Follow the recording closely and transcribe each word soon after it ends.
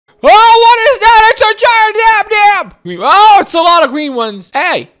what is that? It's a giant nab. Oh, it's a lot of green ones.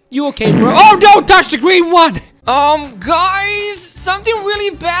 Hey, you okay, bro? Oh, don't touch the green one. Guys, something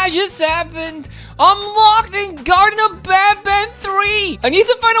really bad just happened. I'm locked in Garten of Banban 3. I need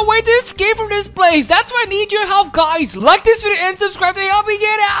to find a way to escape from this place. That's why I need your help, guys. Like this video and subscribe to help me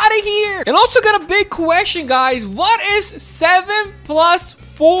get out of here. And also got a big question, guys. What is 7 plus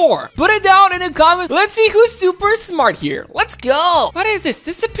 4? Put it down in the comments. Let's see who's super smart here. Let's go. What is this?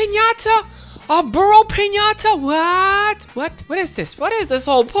 Is this a piñata? A burrow piñata? What is this? What is this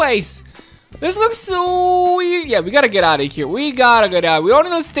whole place? This looks so weird. Yeah, we gotta get out of here. We gotta get out. We're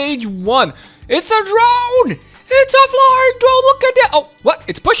only on stage 1. It's a drone! It's a flying drone! Look at that! Oh, what?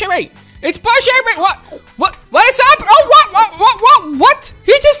 It's pushing me! It's pushing me! What is happening? Oh, what?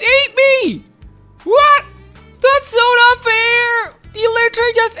 He just ate me! What? That's so not fair! He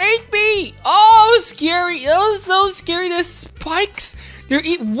literally just ate me! Oh, scary! That was so scary. The spikes. They're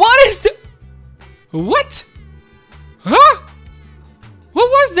eating. What is the? What? Huh? What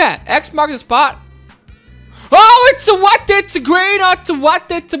was that? X marks the spot. Oh, it's a what? It's a grain. It's a what?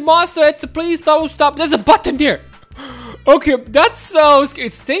 It's a monster. It's a please don't stop. There's a button there. Okay, that's so scary.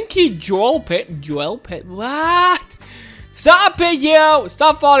 It's Stinky Joel Pit. What? Stop it, you.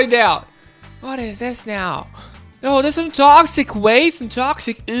 Stop falling down. What is this now? Oh, there's some toxic waste, some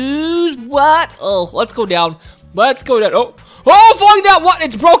toxic ooze. What? Oh, let's go down. Let's go down. Oh, falling down. What?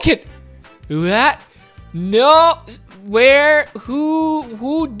 It's broken. What? No. Where?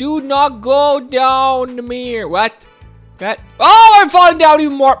 Who do not go down the mirror? What? Oh, I'm falling down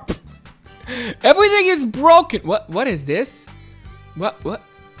even more. Everything is broken. What is this? What?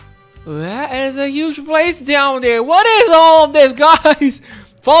 That is a huge place down there. What is all of this, guys?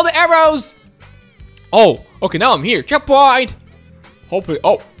 Follow the arrows. Oh, okay, now I'm here. Checkpoint. Hopefully,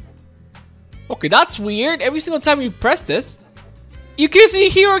 okay, that's weird. Every single time you press this, you can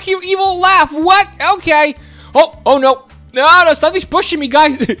hear evil laugh. What? Okay. Oh no, something's pushing me,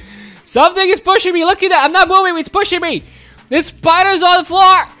 guys. Something is pushing me. Look at that. I'm not moving. It's pushing me. There's spiders on the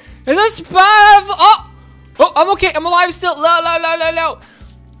floor. There's a spider. Oh, I'm okay. I'm alive still. No.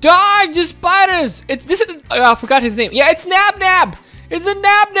 Dodge the spiders. I forgot his name. Yeah, it's Nab. It's a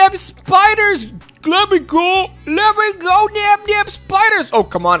Nab spiders. Let me go. Nab spiders. Oh,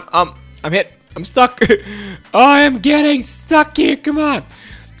 come on. I'm hit. I'm stuck. I am getting stuck here. Come on.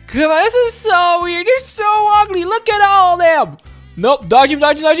 This is so weird. They're so ugly. Look at all of them. Nope. Dodge him.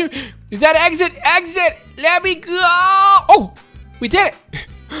 Is that exit? Let me go. Oh, we did it.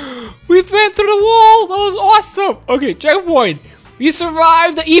 We went through the wall. That was awesome. Okay, checkpoint. We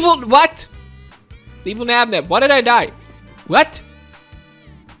survived the evil. What? The evil Nab. Why did I die? What?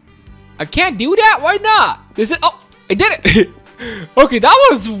 I can't do that. Why not? Oh, I did it. Okay, that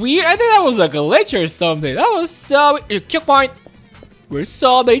was weird. I think that was a glitch or something. That was so weird. Checkpoint. There's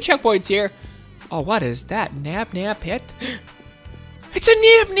so many checkpoints here. Oh, what is that? Nab pit? It's a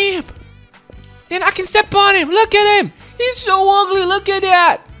Nab. And I can step on him. Look at him. He's so ugly. Look at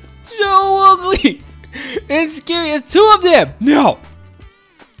that. So ugly. It's scary. There's 2 of them. No.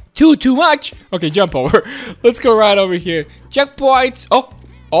 Too much. Okay, jump over. Let's go right over here. Checkpoints.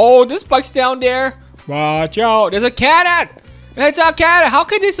 Oh, this spike's down there. Watch out. There's a cannon. It's a cannon. How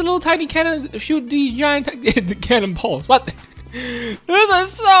can this little tiny cannon shoot these giant cannonballs? What? This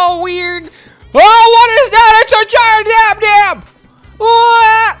is so weird. Oh, what is that? It's a giant Nab.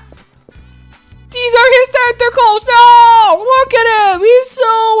 What? These are his tentacles. No, look at him. He's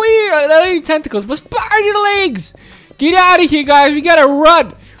so weird. Not only tentacles, but spider legs. Get out of here, guys. We gotta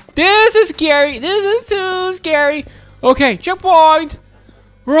run. This is scary. This is too scary. Okay, checkpoint.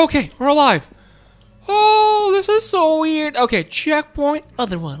 We're okay. We're alive. Oh, this is so weird. Okay, checkpoint.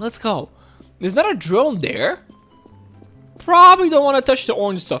 Other one. Let's go. There's not a drone there. Probably don't want to touch the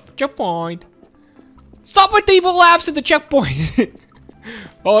orange stuff. Checkpoint. Stop with the evil laughs at the checkpoint.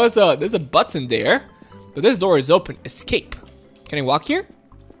 Oh, there's a button there. But this door is open. Escape. Can I walk here?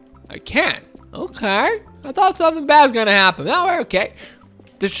 I can. Okay. I thought something bad was gonna happen. Now we're okay.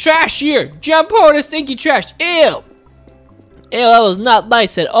 There's trash here. Jump over the stinky trash. Ew. That was not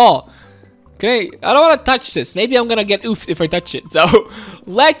nice at all. I don't want to touch this. Maybe I'm gonna get oofed if I touch it. So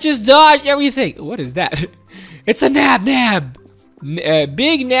let's just dodge everything. What is that? It's a Nab.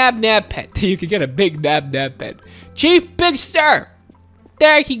 Big Nab pet. You can get a big Nab pet. Chief Big Stir.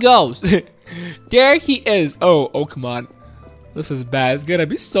 There he goes. There he is. Oh, come on. This is bad. It's gonna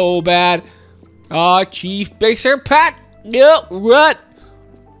be so bad. Chief Big Stir pet. No, run.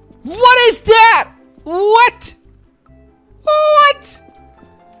 What is that? What?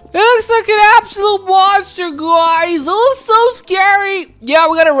 It looks like an absolute monster, guys. It looks so scary. Yeah,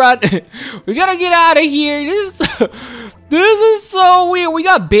 we gotta run. We gotta get out of here. This is so weird. We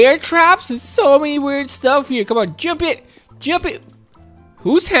got bear traps and so many weird stuff here. Come on, jump it. Jump it.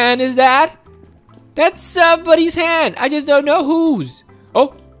 Whose hand is that? That's somebody's hand. I just don't know whose.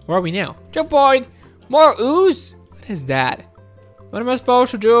 Oh, where are we now? Jump point. More ooze. What is that? What am I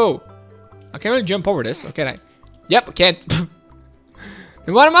supposed to do? I can't really jump over this. Okay, yep, I can't. Then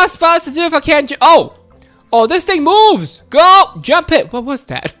what am I supposed to do if I can't jump? Oh! Oh, this thing moves! Go! Jump it! What was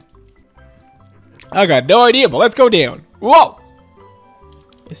that? I got no idea, but let's go down. Whoa!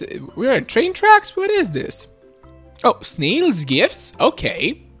 We're on train tracks? What is this? Oh, Snail's gifts?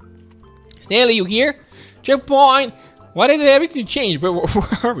 Okay. Snail, you here? Checkpoint! Why did everything change? Where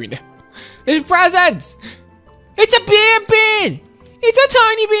are we now? There's presents! It's a Banban! It's a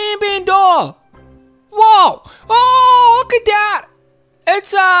tiny Banban doll! Whoa! Oh, look at that!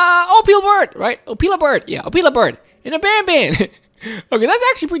 It's Opila bird, right? Opila bird, yeah, Opila bird in a Banban. Okay, that's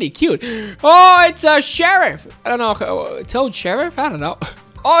actually pretty cute. Oh, it's a sheriff. I don't know, Toad Sheriff. I don't know.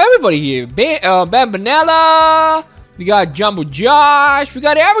 Oh, everybody here. Bambanella. We got Jumbo Josh. We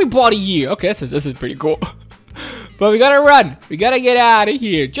got everybody here. Okay, this is pretty cool. But we gotta run. We gotta get out of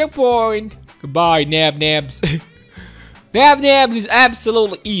here. Checkpoint. Goodbye, Nabs. Nabs is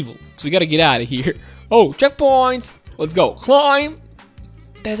absolutely evil, so we gotta get out of here. Oh, checkpoints. Let's go. Climb.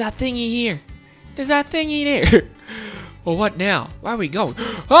 There's that thingy here. There's that thingy there. Well, what now? Where are we going?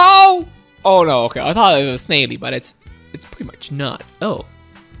 Oh! Oh no, okay. I thought it was snaily, but it's pretty much not. Oh.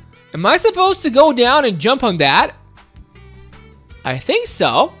 Am I supposed to go down and jump on that? I think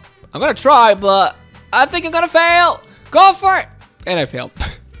so. I'm gonna try, but I think I'm gonna fail. Go for it! And I failed.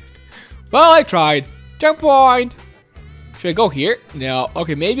 Well, I tried. Checkpoint. Should I go here? No.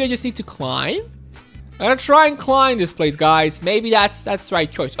 Okay, maybe I just need to climb. I'm gonna try and climb this place, guys. Maybe that's the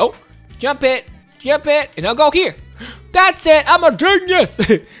right choice. Oh, jump it, and I'll go here. That's it. I'm a genius.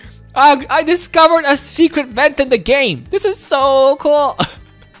 I discovered a secret vent in the game. This is so cool.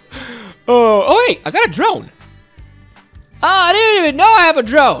 Oh wait, I got a drone. Oh, I didn't even know I have a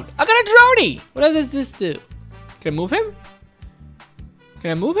drone. I got a droney. What does this do? Can I move him?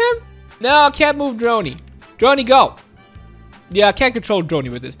 Can I move him? No, I can't move droney. Droney, go. Yeah, I can't control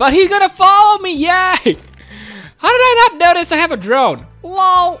droney with this, but he's gonna follow me. Yay! How did I not notice I have a drone?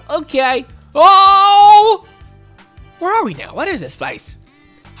 Whoa. Okay. Oh! Where are we now? What is this place?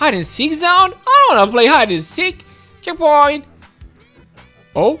 Hide and seek zone? I don't want to play hide and seek. Checkpoint.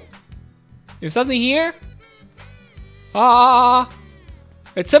 Oh, there's something here. Ah,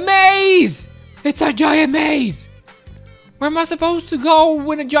 it's a maze. It's a giant maze. Where am I supposed to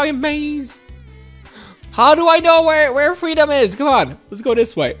go in a giant maze? How do I know where freedom is? Come on, let's go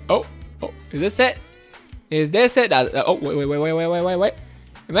this way. Oh, is this it? Is this it? Oh, wait.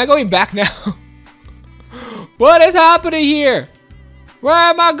 Am I going back now? What is happening here? Where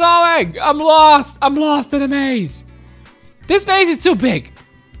am I going? I'm lost. I'm lost in a maze. This maze is too big.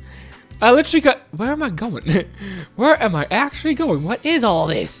 I literally got. Where am I going? Where am I actually going? What is all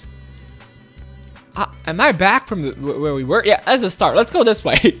this? Am I back from where we were? Yeah, that's a start. Let's go this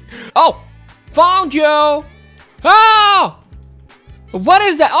way. Oh, found you. Oh, what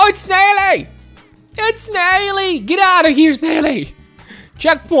is that? Oh, it's Snaily. It's Snaily. Get out of here, Snaily.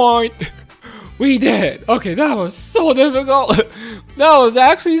 Checkpoint. We did. Okay, that was so difficult. That was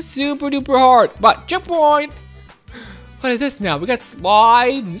actually super duper hard. But checkpoint. What is this now? We got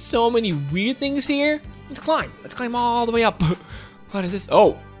slides and so many weird things here. Let's climb. Let's climb all the way up. What is this?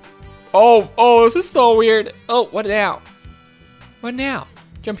 Oh, this is so weird. Oh, what now? What now?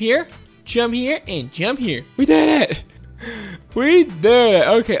 Jump here, and jump here. We did it. We did it.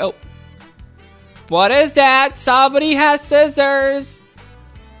 Okay. Oh, what is that? Somebody has scissors.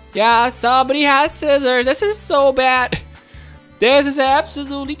 Yeah, somebody has scissors. This is so bad. This is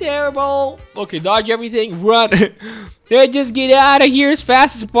absolutely terrible. Okay, dodge everything. Run. Then just get out of here as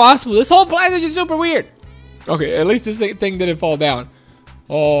fast as possible. This whole place is just super weird. Okay, at least this thing didn't fall down.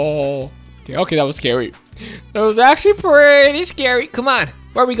 Oh. Okay, that was scary. That was actually pretty scary. Come on.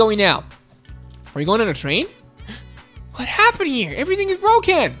 Where are we going now? Are we going on a train? What happened here? Everything is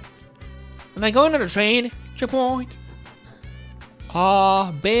broken. Am I going on a train? Checkpoint.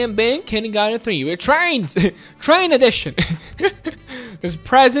 Banban Kindergarten 3. We're trains! Train edition! There's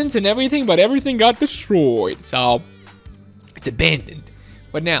presents and everything, but everything got destroyed. So, it's abandoned.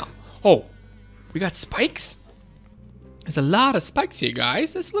 What now? Oh, we got spikes? There's a lot of spikes here,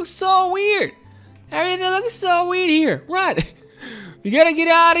 guys. This looks so weird. Everything looks so weird here. Run! We gotta get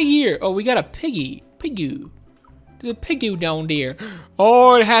out of here. Oh, we got a piggy. Pigoo. There's a pigoo down there.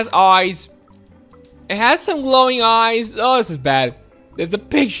 Oh, it has eyes. It has some glowing eyes. Oh, this is bad. There's the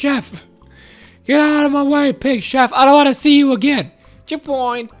pig chef. Get out of my way, pig chef. I don't want to see you again.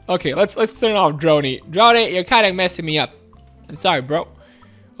 Checkpoint. Okay, let's turn off Droney. Droney, you're kind of messing me up. I'm sorry, bro.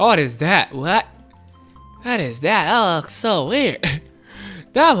 Oh, what is that? What? What is that? That looks so weird.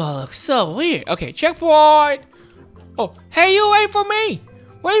 That one looks so weird. Okay, checkpoint. Oh, hey, you wait for me.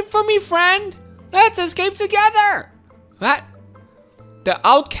 Wait for me, friend. Let's escape together. What? The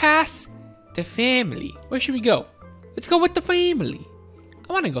outcasts? The family. Where should we go? Let's go with the family.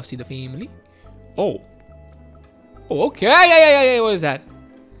 I want to go see the family. Oh. Oh, okay. Yeah. What is that?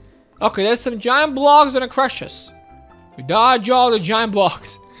 Okay, there's some giant blocks gonna crush us. We dodge all the giant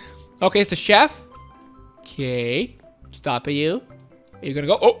blocks. Okay, it's the chef. Okay. Stop at you. You're gonna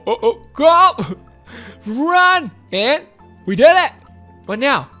go. Oh. Go! Run! And we did it! What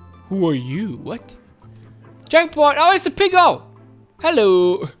now? Who are you? What? Checkpoint. Oh, it's a piggo.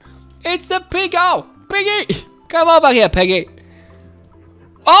 Hello. It's the piggo. Piggy! Come over here, Piggy.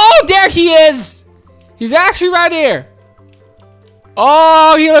 Oh, there he is! He's actually right here.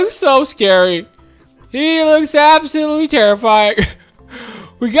 Oh, he looks so scary. He looks absolutely terrifying.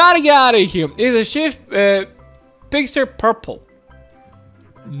 We gotta get out of here. Is a shift pigster purple?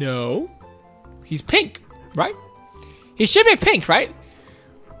 No. He's pink, right? He should be pink, right?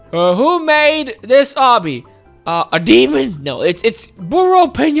 Who made this obby? A demon? No, it's burro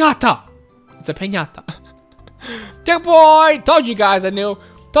pinata. It's a pinata. Checkpoint! Told you guys I knew.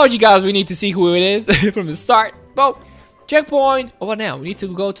 Told you guys we need to see who it is from the start. Well, checkpoint. Oh, what now? We need to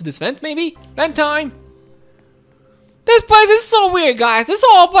go to this vent, maybe? Vent time. This place is so weird, guys. This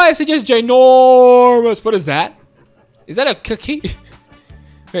whole place is just ginormous. What is that? Is that a cookie?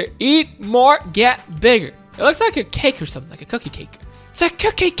 Eat more, get bigger. It looks like a cake or something, like a cookie cake. It's a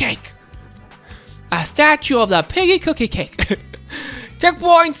cookie cake. A statue of the piggy cookie cake.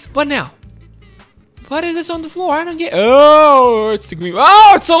 Checkpoints. What now? What is this on the floor? I don't get. Oh, it's the green.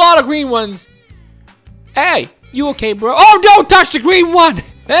 Oh, it's a lot of green ones. Hey, you okay, bro? Oh, don't touch the green one.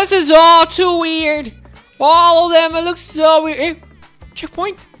 This is all too weird. All of them. It looks so weird. Hey,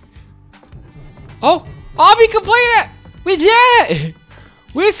 checkpoint. Oh, Obby completed. We did it.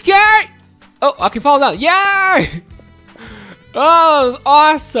 We're scared. Oh, I can fall down. Yeah. Oh,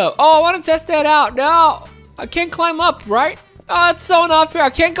 awesome. Oh, I want to test that out. No, I can't climb up, right? Oh, it's so not fair. I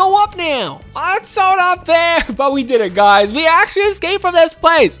can't go up now. Oh, it's so not fair. But we did it, guys. We actually escaped from this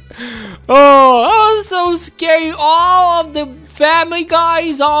place. Oh, that was so scary. All of the family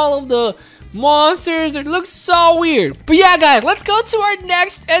guys, all of the monsters. It looks so weird. But yeah, guys, let's go to our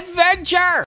next adventure.